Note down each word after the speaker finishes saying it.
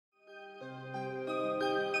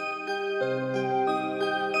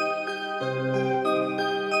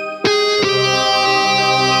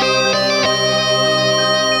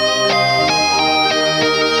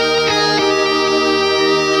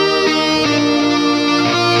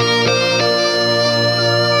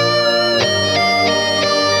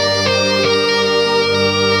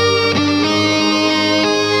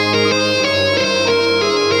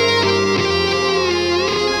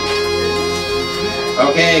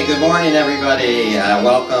Okay, good morning everybody.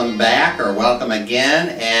 Welcome back or welcome again.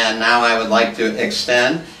 And now I would like to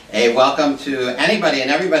extend a welcome to anybody and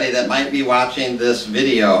everybody that might be watching this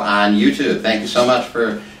video on YouTube. Thank you so much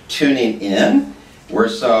for tuning in. We're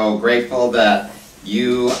so grateful that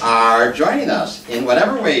you are joining us in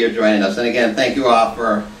whatever way you're joining us. And again, thank you all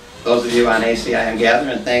for those of you on ACIM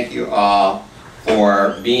Gathering, and thank you all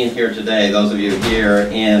for being here today, those of you here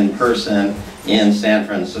in person in San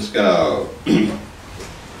Francisco.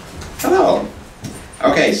 Hello.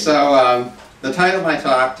 Okay, so the title of my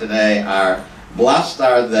talk today are Blessed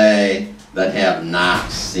Are They That Have Not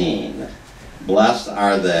Seen. Blessed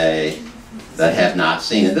are they that have not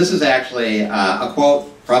seen. And this is actually a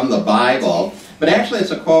quote from the Bible, but actually it's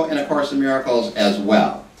a quote in A Course in Miracles as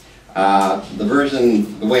well. The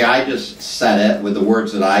version, the way I just said it, with the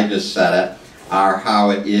words that I just said it, are how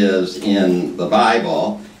it is in the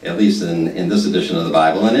Bible, at least in this edition of the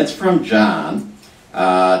Bible, and it's from John.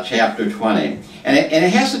 Chapter 20. And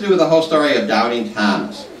it has to do with the whole story of doubting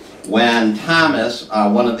Thomas. When Thomas,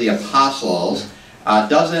 one of the apostles,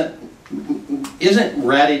 isn't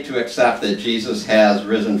ready to accept that Jesus has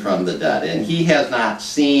risen from the dead. And he has not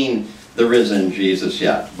seen the risen Jesus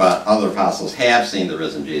yet, but other apostles have seen the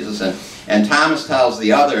risen Jesus. And Thomas tells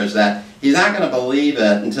the others that he's not going to believe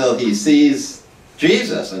it until he sees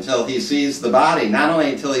Jesus, until he sees the body. Not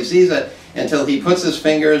only until he sees it, until he puts his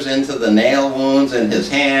fingers into the nail wounds in his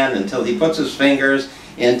hand, until he puts his fingers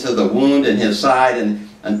into the wound in his side. And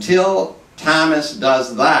until Thomas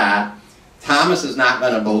does that, Thomas is not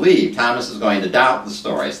going to believe. Thomas is going to doubt the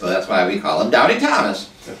story. So that's why we call him Doubting Thomas.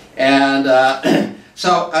 And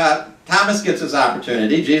so Thomas gets his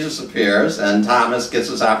opportunity. Jesus appears, and Thomas gets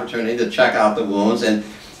his opportunity to check out the wounds. And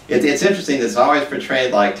it's interesting, it's always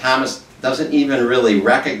portrayed like Thomas doesn't even really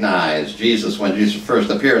recognize Jesus when Jesus first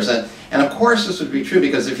appears. And of course this would be true,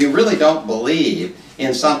 because if you really don't believe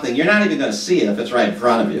in something, you're not even going to see it if it's right in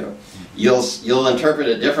front of you. You'll interpret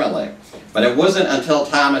it differently. But it wasn't until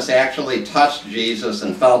Thomas actually touched Jesus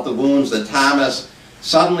and felt the wounds that Thomas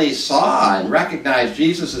suddenly saw and recognized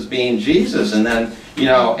Jesus as being Jesus, and then, you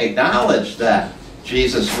know, acknowledged that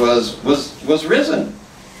Jesus was risen.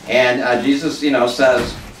 And Jesus, you know,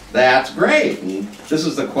 says, "That's great." And this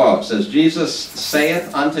is the quote. It says, "Jesus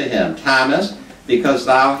saith unto him, Thomas, because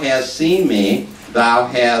thou hast seen me, thou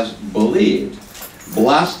hast believed.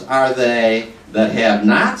 Blessed are they that have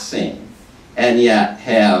not seen, and yet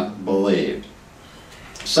have believed."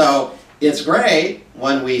 So it's great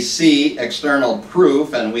when we see external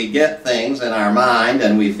proof and we get things in our mind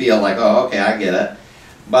and we feel like, oh, okay, I get it.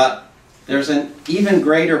 But there's an even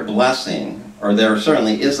greater blessing, or there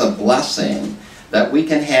certainly is a blessing, that we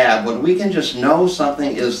can have when we can just know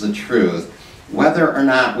something is the truth, whether or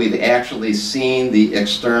not we've actually seen the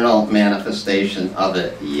external manifestation of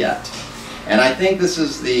it yet. And I think this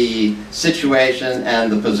is the situation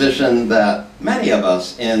and the position that many of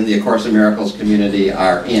us in the A Course in Miracles community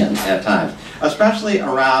are in at times, especially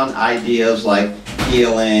around ideas like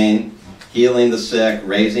healing, healing the sick,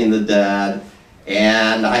 raising the dead.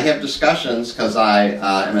 And I have discussions, because I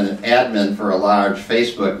am an admin for a large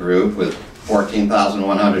Facebook group with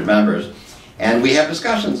 14,100 members, and we have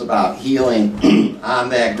discussions about healing on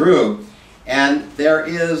that group. And there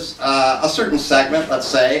is a certain segment, let's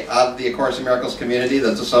say, of the A Course in Miracles community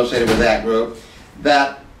that's associated with that group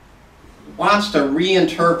that wants to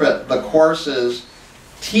reinterpret the Course's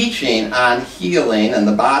teaching on healing and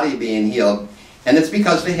the body being healed, and it's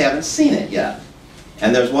because they haven't seen it yet.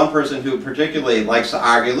 And there's one person who particularly likes to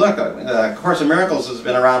argue, look, A Course in Miracles has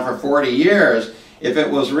been around for 40 years. If it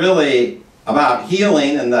was really about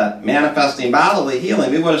healing and the manifesting bodily healing,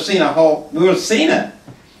 we would have seen it.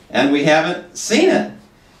 And we haven't seen it.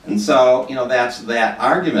 And so, you know, that's that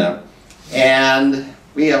argument. And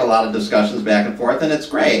we have a lot of discussions back and forth, and it's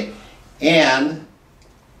great. And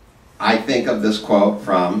I think of this quote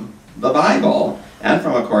from the Bible and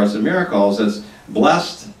from A Course in Miracles as,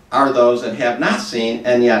 "Blessed are those that have not seen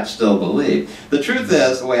and yet still believe." The truth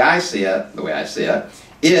is, the way I see it,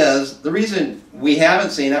 is the reason we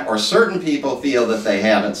haven't seen it, or certain people feel that they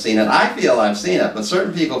haven't seen it. I feel I've seen it, but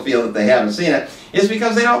certain people feel that they haven't seen it, is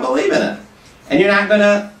because they don't believe in it. And you're not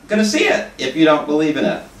gonna see it if you don't believe in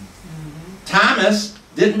it. Thomas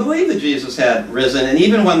didn't believe that Jesus had risen, and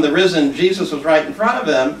even when the risen Jesus was right in front of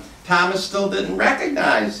him, Thomas still didn't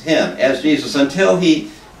recognize him as Jesus until he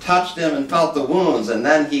touched him and felt the wounds, and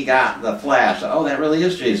then he got the flash. Oh, that really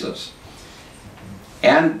is Jesus.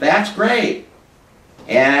 And that's great.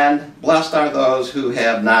 And blessed are those who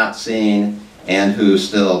have not seen and who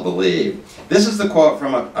still believe. This is the quote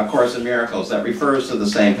from A Course in Miracles that refers to the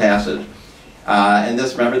same passage. And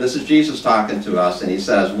remember, this is Jesus talking to us, and he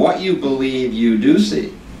says, "What you believe you do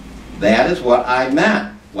see. That is what I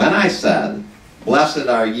meant when I said, blessed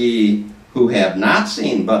are ye who have not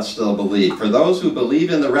seen but still believe. For those who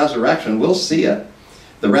believe in the resurrection will see it.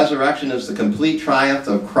 The resurrection is the complete triumph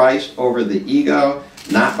of Christ over the ego,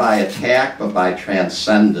 not by attack but by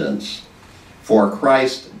transcendence. For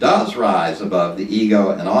Christ does rise above the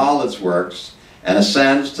ego and all its works, and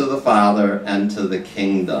ascends to the Father and to the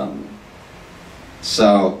kingdom.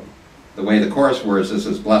 So, the way the chorus words this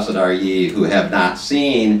is, blessed are ye who have not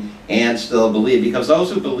seen and still believe, because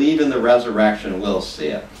those who believe in the resurrection will see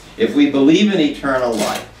it. If we believe in eternal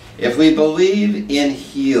life, if we believe in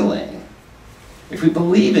healing, if we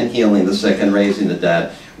believe in healing the sick and raising the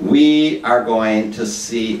dead, we are going to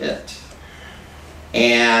see it.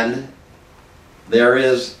 And there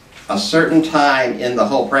is a certain time in the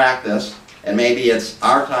whole practice, and maybe it's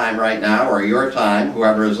our time right now or your time,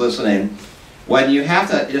 whoever is listening, when you have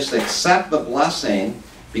to just accept the blessing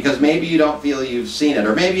because maybe you don't feel you've seen it,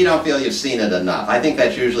 or maybe you don't feel you've seen it enough. I think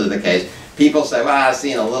that's usually the case. People say, well, I've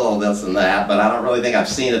seen a little of this and that, but I don't really think I've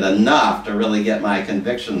seen it enough to really get my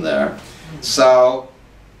conviction there. So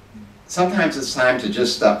sometimes it's time to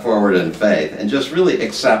just step forward in faith and just really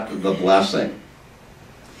accept the blessing.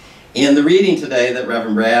 In the reading today that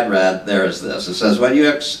Reverend Brad read, there is this. It says, when you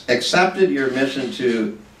accepted your mission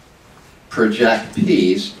to project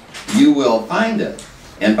peace, you will find it.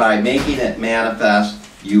 And by making it manifest,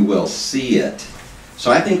 you will see it.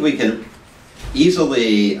 So I think we can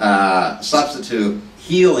easily substitute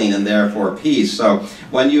healing and therefore peace. So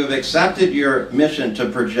when you have accepted your mission to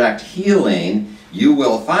project healing, you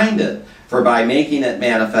will find it. For by making it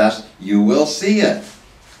manifest, you will see it.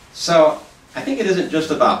 So I think it isn't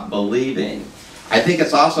just about believing. I think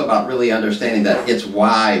it's also about really understanding that it's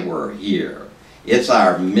why we're here. It's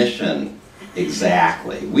our mission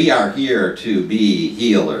exactly. We are here to be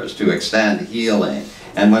healers, to extend healing.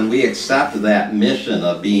 And when we accept that mission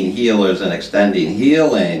of being healers and extending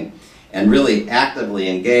healing, and really actively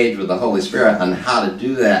engage with the Holy Spirit on how to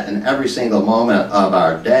do that in every single moment of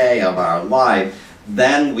our day, of our life,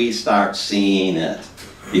 then we start seeing it.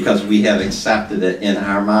 Because we have accepted it in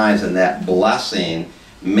our minds, and that blessing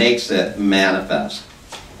makes it manifest.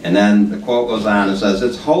 And then the quote goes on and says,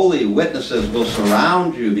 its holy witnesses will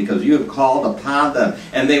surround you because you have called upon them,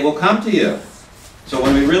 and they will come to you. So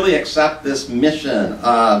when we really accept this mission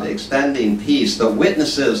of extending peace, the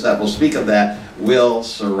witnesses that will speak of that will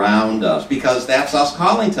surround us, because that's us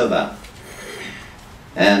calling to them.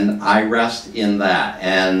 And I rest in that,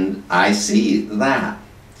 and I see that.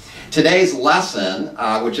 Today's lesson,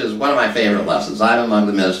 which is one of my favorite lessons, I'm among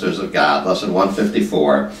the ministers of God, lesson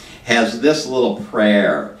 154, has this little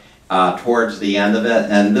prayer towards the end of it,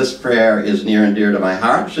 and this prayer is near and dear to my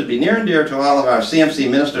heart. It should be near and dear to all of our CMC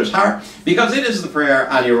ministers' heart, because it is the prayer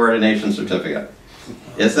on your ordination certificate.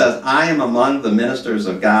 It says, I am among the ministers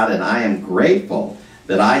of God, and I am grateful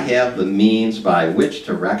that I have the means by which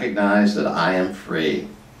to recognize that I am free.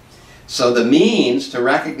 So the means to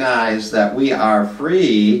recognize that we are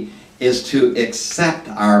free is to accept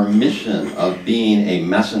our mission of being a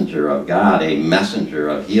messenger of God, a messenger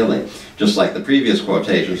of healing. Just like the previous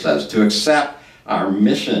quotation says, to accept our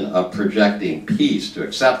mission of projecting peace, to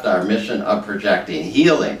accept our mission of projecting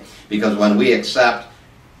healing. Because when we accept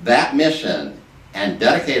that mission and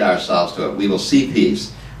dedicate ourselves to it, we will see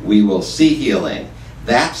peace, we will see healing.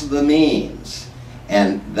 That's the means.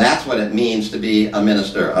 And that's what it means to be a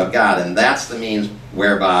minister of God. And that's the means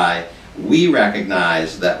whereby we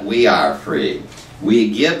recognize that we are free.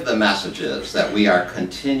 We give the messages that we are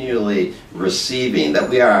continually receiving, that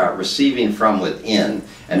we are receiving from within.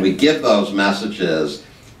 And we give those messages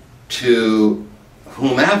to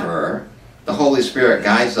whomever the Holy Spirit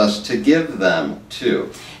guides us to give them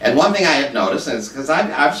to. And one thing I have noticed, and it's because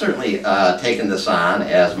I've certainly taken this on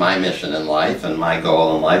as my mission in life and my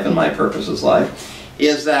goal in life and my purpose in life,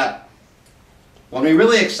 is that when we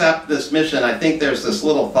really accept this mission, I think there's this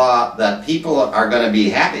little thought that people are going to be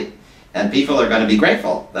happy and people are going to be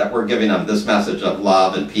grateful that we're giving them this message of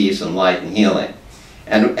love and peace and light and healing.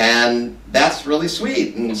 And that's really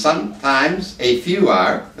sweet, and sometimes a few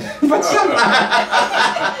are, but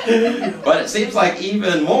it seems like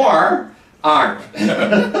even more aren't.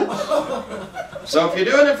 So if you're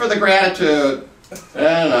doing it for the gratitude,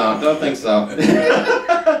 I don't think so.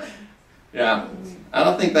 Yeah, I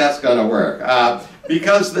don't think that's going to work.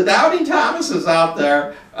 Because the doubting Thomases out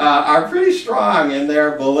there are pretty strong in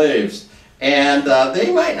their beliefs. And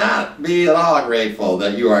they might not be at all grateful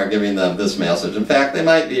that you are giving them this message. In fact, they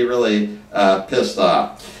might be really pissed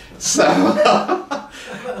off. So,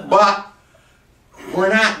 but we're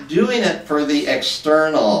not doing it for the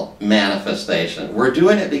external manifestation. We're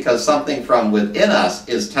doing it because something from within us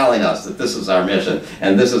is telling us that this is our mission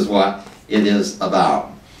and this is what it is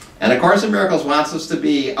about. And A Course in Miracles wants us to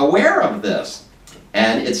be aware of this.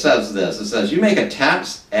 And it says this, it says, you make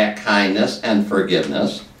attempts at kindness and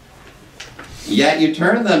forgiveness, yet you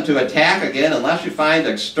turn them to attack again unless you find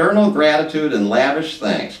external gratitude and lavish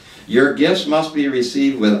thanks. Your gifts must be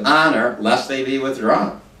received with honor, lest they be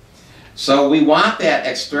withdrawn. So we want that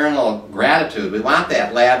external gratitude, we want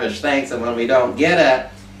that lavish thanks, and when we don't get it,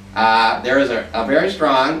 there is a very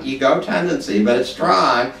strong ego tendency, but it's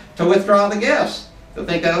strong, to withdraw the gifts. To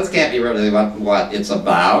think that this can't be really what it's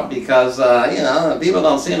about, because, you know, people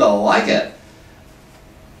don't seem to like it.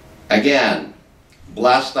 Again,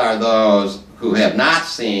 blessed are those who have not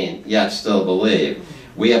seen, yet still believe.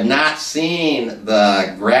 We have not seen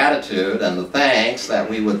the gratitude and the thanks that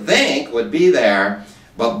we would think would be there,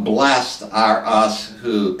 but blessed are us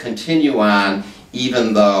who continue on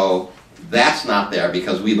even though that's not there,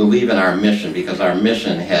 because we believe in our mission, because our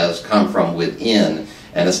mission has come from within,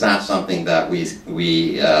 and it's not something that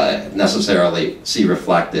we necessarily see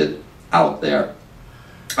reflected out there.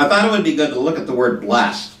 I thought it would be good to look at the word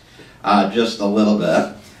blessed just a little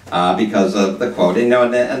bit. Because of the quoting,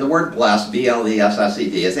 and the word blessed,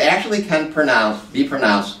 B-L-E-S-S-E-D, is actually can be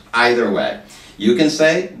pronounced either way. You can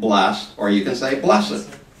say blessed, or you can say blessed.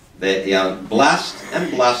 Blessed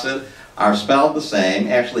and blessed are spelled the same,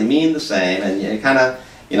 actually mean the same, and you kind of,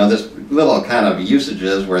 there's little kind of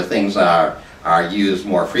usages where things are used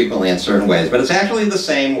more frequently in certain ways, but it's actually the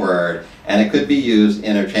same word, and it could be used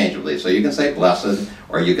interchangeably. So you can say blessed,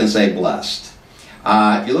 or you can say blessed.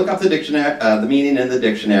 If you look up the dictionary, the meaning in the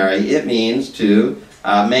dictionary, it means to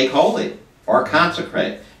make holy or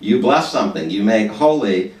consecrate. You bless something, you make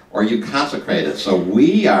holy, or you consecrate it. So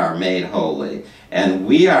we are made holy and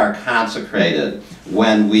we are consecrated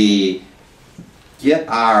when we get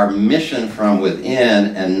our mission from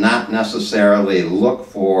within and not necessarily look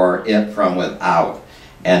for it from without,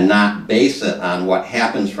 and not base it on what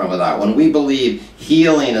happens from without. When we believe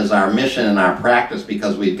healing is our mission and our practice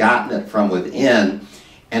because we've gotten it from within,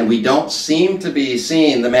 and we don't seem to be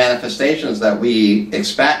seeing the manifestations that we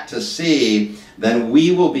expect to see, then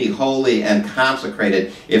we will be holy and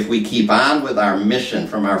consecrated if we keep on with our mission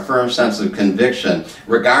from our firm sense of conviction,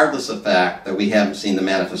 regardless of the fact that we haven't seen the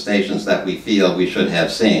manifestations that we feel we should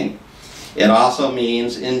have seen. It also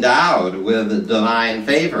means endowed with divine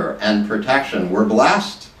favor and protection. We're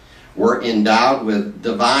blessed. We're endowed with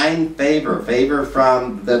divine favor, favor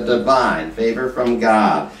from the divine, favor from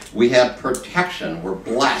God. We have protection. We're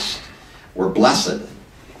blessed. We're blessed.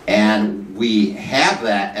 And we have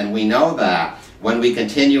that, and we know that when we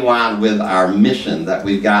continue on with our mission that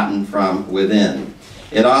we've gotten from within.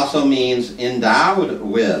 It also means endowed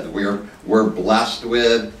with. We're blessed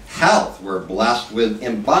with health. We're blessed with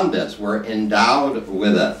abundance. We're endowed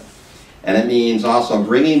with it. And it means also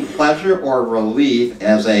bringing pleasure or relief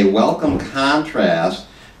as a welcome contrast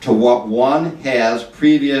to what one has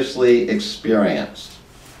previously experienced.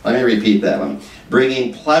 Let me repeat that one.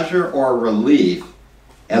 Bringing pleasure or relief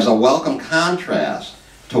as a welcome contrast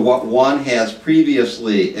to what one has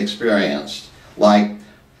previously experienced. Like,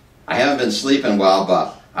 I haven't been sleeping well,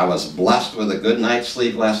 but I was blessed with a good night's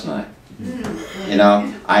sleep last night.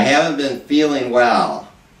 I haven't been feeling well,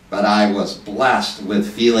 but I was blessed with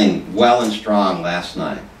feeling well and strong last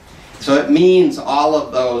night. So it means all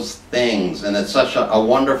of those things, and it's such a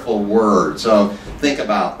wonderful word. So think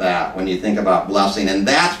about that when you think about blessing. And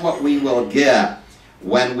that's what we will get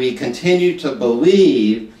when we continue to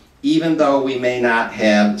believe, even though we may not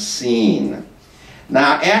have seen.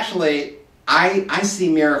 Now, actually, I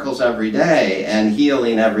see miracles every day and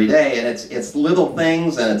healing every day, and it's little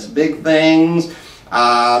things and it's big things.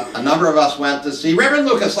 A number of us went to see Reverend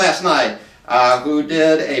Lucas last night, who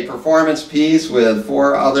did a performance piece with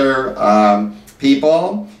 4 other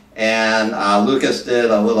people, and Lucas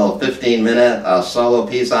did a little 15-minute solo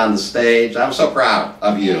piece on the stage. I'm so proud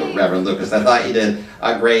of you, Reverend Lucas. I thought you did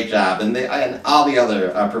a great job, and all the other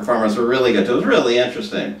performers were really good too. It was really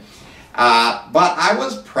interesting. But I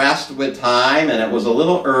was pressed with time, and it was a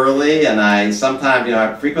little early, and I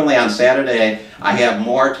sometimes, frequently on Saturday, I have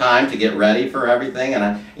more time to get ready for everything,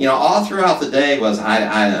 and all throughout the day was,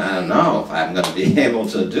 I don't know if I'm going to be able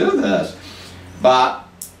to do this, but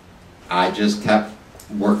I just kept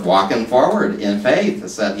walking forward in faith. I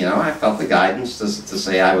said, I felt the guidance to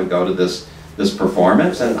say I would go to this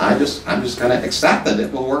performance, and I'm just going to accept that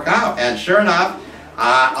it will work out, and sure enough,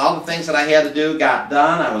 all the things that I had to do got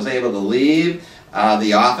done. I was able to leave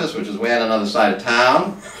the office, which is way on another side of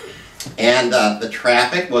town, and the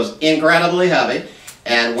traffic was incredibly heavy,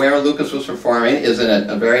 And where Lucas was performing is in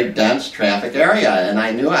a very dense traffic area, and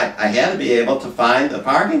I knew I had to be able to find a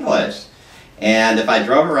parking place. And if I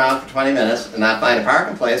drove around for 20 minutes and not find a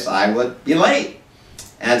parking place, I would be late.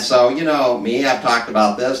 And so, you know me, I've talked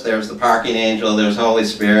about this. There's the parking angel, there's Holy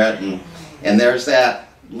Spirit, and there's that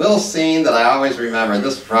little scene that I always remember.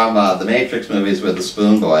 This from the Matrix movies with the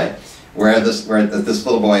spoon boy, where this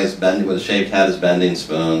little boy is bending with a shaved head, is bending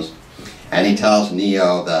spoons, and he tells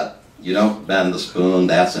Neo that you don't bend the spoon,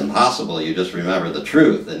 that's impossible, you just remember the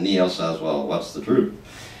truth. And Neo says, well, what's the truth?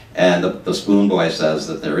 And the spoon boy says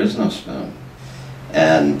that there is no spoon.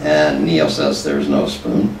 And Neo says, there's no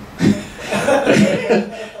spoon.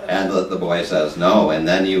 And the boy says, no, and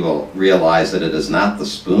then you will realize that it is not the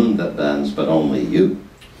spoon that bends, but only you.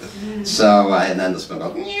 So, and then the spoon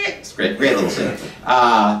goes, yeah, it's great little scene.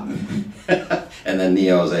 And then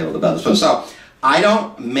Neo is able to bend the spoon. So, I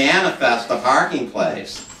don't manifest the parking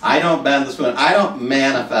place. I don't bend the spoon. I don't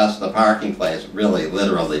manifest the parking place, really,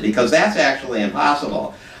 literally, because that's actually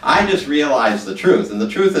impossible. I just realize the truth, and the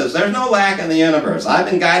truth is there's no lack in the universe. I've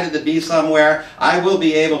been guided to be somewhere. I will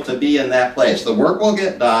be able to be in that place. The work will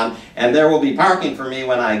get done, and there will be parking for me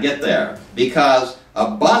when I get there, because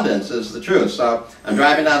abundance is the truth. So I'm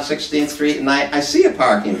driving down 16th Street, and I see a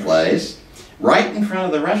parking place right in front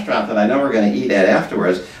of the restaurant that I know we're going to eat at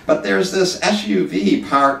afterwards, but there's this SUV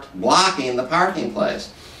parked blocking the parking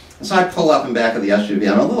place. And so I pull up in back of the SUV.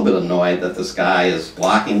 I'm a little bit annoyed that this guy is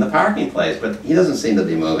blocking the parking place, but he doesn't seem to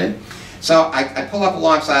be moving. So I pull up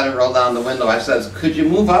alongside and roll down the window. I says, could you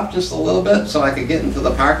move up just a little bit so I could get into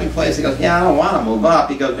the parking place? He goes, yeah, I don't want to move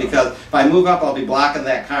up. He goes, because if I move up, I'll be blocking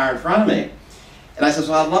that car in front of me. And I said,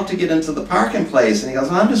 well, I'd love to get into the parking place. And he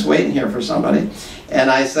goes, well, I'm just waiting here for somebody.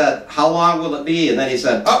 And I said, how long will it be? And then he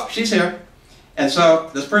said, oh, she's here. And so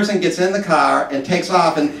this person gets in the car and takes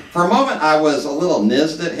off. And for a moment, I was a little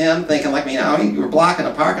nizzed at him, thinking like, you know, you were blocking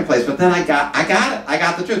a parking place. But then I got it. I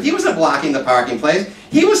got the truth. He wasn't blocking the parking place.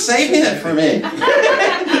 He was saving it for me.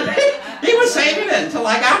 He was saving it until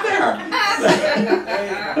I got there.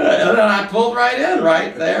 And then I pulled right in,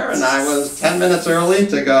 right there. And I was 10 minutes early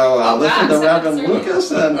to go listen to Reverend Lucas.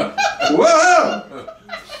 And whoa!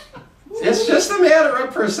 It's just a matter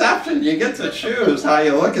of perception. You get to choose how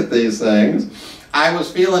you look at these things. I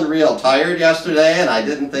was feeling real tired yesterday, and I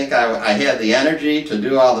didn't think I had the energy to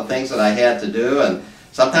do all the things that I had to do. And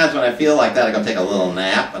sometimes when I feel like that, I go take a little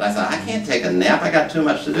nap. But I thought, I can't take a nap. I got too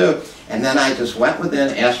much to do. And then I just went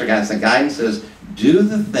within, asked for guidance. The guidance is, do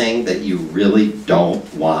the thing that you really don't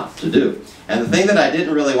want to do. And the thing that I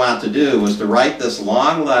didn't really want to do was to write this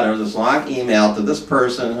long letter, this long email to this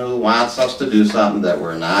person who wants us to do something that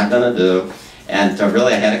we're not going to do. And to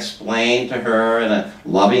really, I had explained to her in a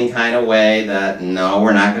loving kind of way that, no,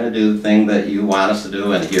 we're not going to do the thing that you want us to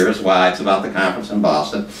do, and here's why. It's about the conference in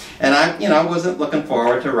Boston. And I wasn't looking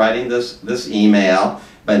forward to writing this email,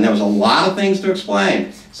 but there was a lot of things to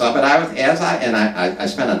explain. So, but I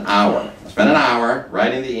spent an hour. I spent an hour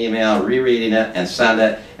writing the email, rereading it, and sent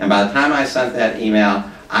it. And by the time I sent that email,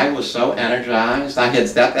 I was so energized.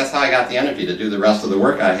 That's how I got the energy to do the rest of the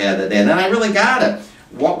work I had that day. And then I really got it.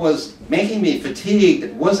 What was making me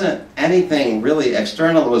fatigued wasn't anything really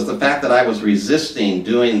external. It was the fact that I was resisting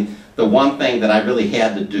doing the one thing that I really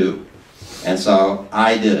had to do. And so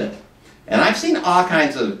I did it. And I've seen all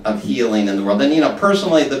kinds of healing in the world. And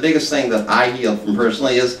personally, the biggest thing that I healed from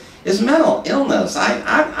personally is mental illness.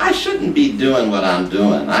 I shouldn't be doing what I'm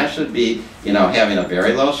doing. I should be, having a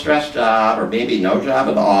very low stress job or maybe no job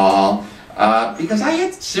at all. Because I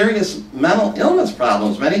had serious mental illness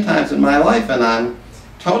problems many times in my life, and I'm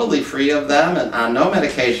totally free of them and on no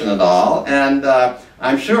medication at all. And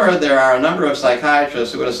I'm sure there are a number of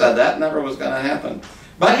psychiatrists who would have said that never was going to happen.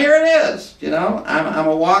 But here it is. I'm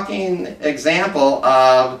a walking example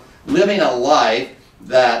of living a life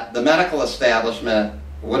that the medical establishment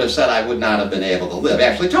would have said I would not have been able to live.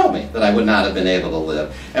 Actually told me that I would not have been able to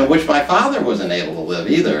live, and which my father wasn't able to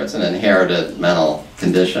live either. It's an inherited mental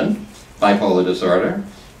condition, bipolar disorder.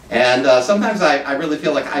 And sometimes I really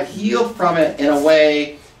feel like I've healed from it in a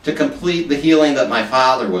way to complete the healing that my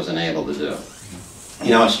father wasn't able to do.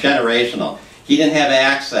 It's generational. He didn't have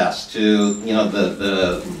access to,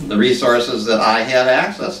 the resources that I have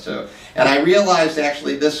access to. And I realized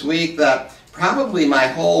actually this week that probably my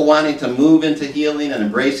whole wanting to move into healing and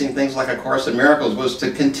embracing things like A Course in Miracles was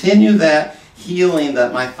to continue that healing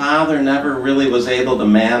that my father never really was able to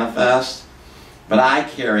manifest. But I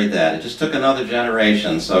carried that. It just took another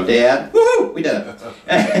generation. So Dad, woohoo, we did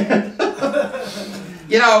it.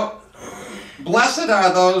 Blessed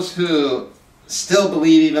are those who still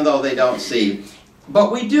believe even though they don't see.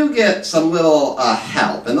 But we do get some little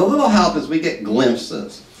help. And the little help is we get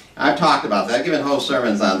glimpses. I've talked about that. I've given whole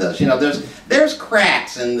sermons on this. You know, there's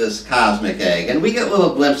cracks in this cosmic egg, and we get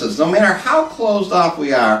little glimpses. No matter how closed off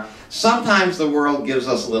we are, sometimes the world gives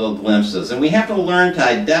us little glimpses, and we have to learn to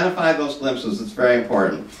identify those glimpses. It's very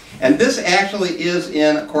important. And this actually is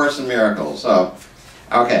in A Course in Miracles. So,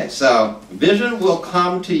 okay, so vision will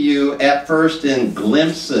come to you at first in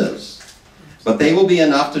glimpses, but they will be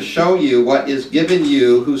enough to show you what is given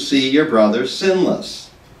you who see your brother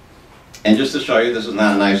sinless. And just to show you, this is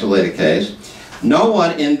not an isolated case. No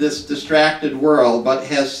one in this distracted world but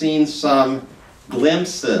has seen some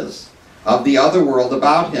glimpses of the other world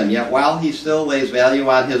about him. Yet while he still lays value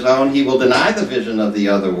on his own, he will deny the vision of the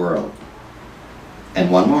other world.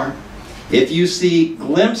 And one more. If you see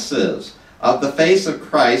glimpses of the face of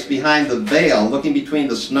Christ behind the veil, looking between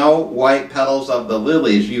the snow-white petals of the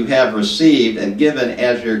lilies you have received and given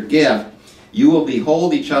as your gift, you will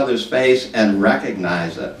behold each other's face and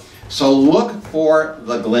recognize it. So look for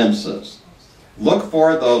the glimpses. Look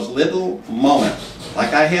for those little moments,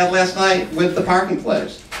 like I had last night with the parking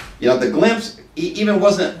place. You know, the glimpse even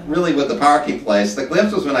wasn't really with the parking place. The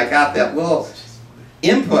glimpse was when I got that little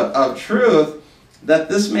input of truth that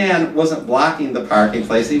this man wasn't blocking the parking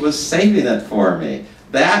place, he was saving it for me.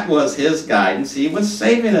 That was his guidance, he was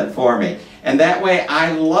saving it for me. And that way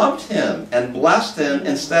I loved him and blessed him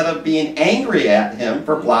instead of being angry at him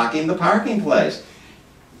for blocking the parking place.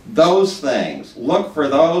 Those things, look for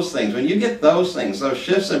those things. When you get those things, those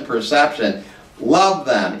shifts in perception, love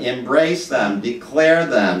them, embrace them, declare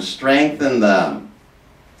them, strengthen them.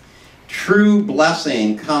 True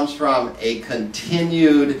blessing comes from a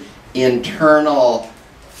continued internal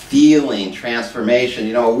feeling transformation.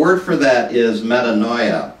 You know, a word for that is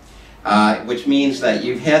metanoia, which means that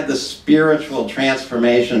you've had the spiritual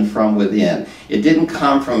transformation from within. It didn't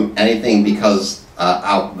come from anything because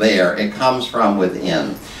out there, it comes from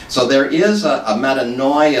within. So there is a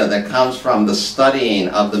metanoia that comes from the studying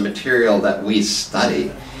of the material that we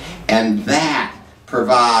study. And that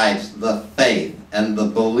provides the faith and the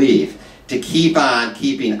belief to keep on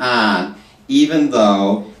keeping on, even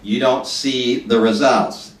though you don't see the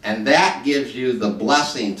results. And that gives you the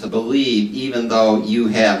blessing to believe even though you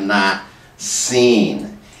have not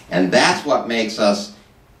seen. And that's what makes us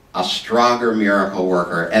a stronger miracle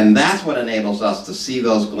worker. And that's what enables us to see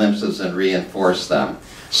those glimpses and reinforce them.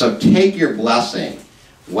 So take your blessing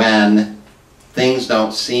when things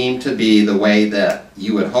don't seem to be the way that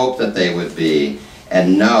you would hope that they would be,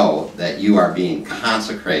 and know that you are being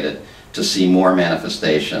consecrated to see more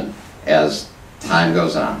manifestation as time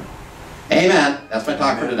goes on. Amen. That's my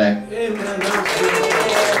talk for today. Amen.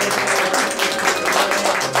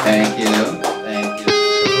 Thank you.